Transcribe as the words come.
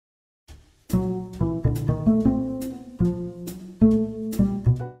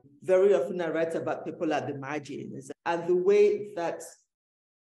very often I write about people at the margins, and the way that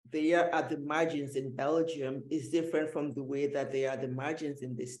they are at the margins in Belgium is different from the way that they are at the margins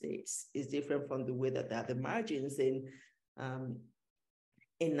in the States, is different from the way that they are at the margins in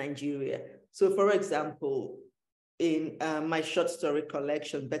Nigeria. So for example, in my short story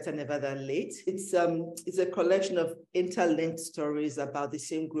collection, Better Never Than Late, it's a collection of interlinked stories about the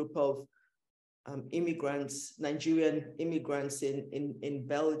same group of immigrants, Nigerian immigrants in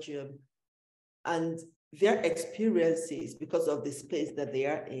Belgium. And their experiences, because of the space that they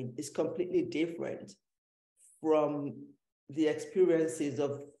are in, is completely different from the experiences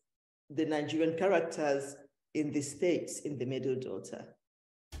of the Nigerian characters in the States in the Middle Delta.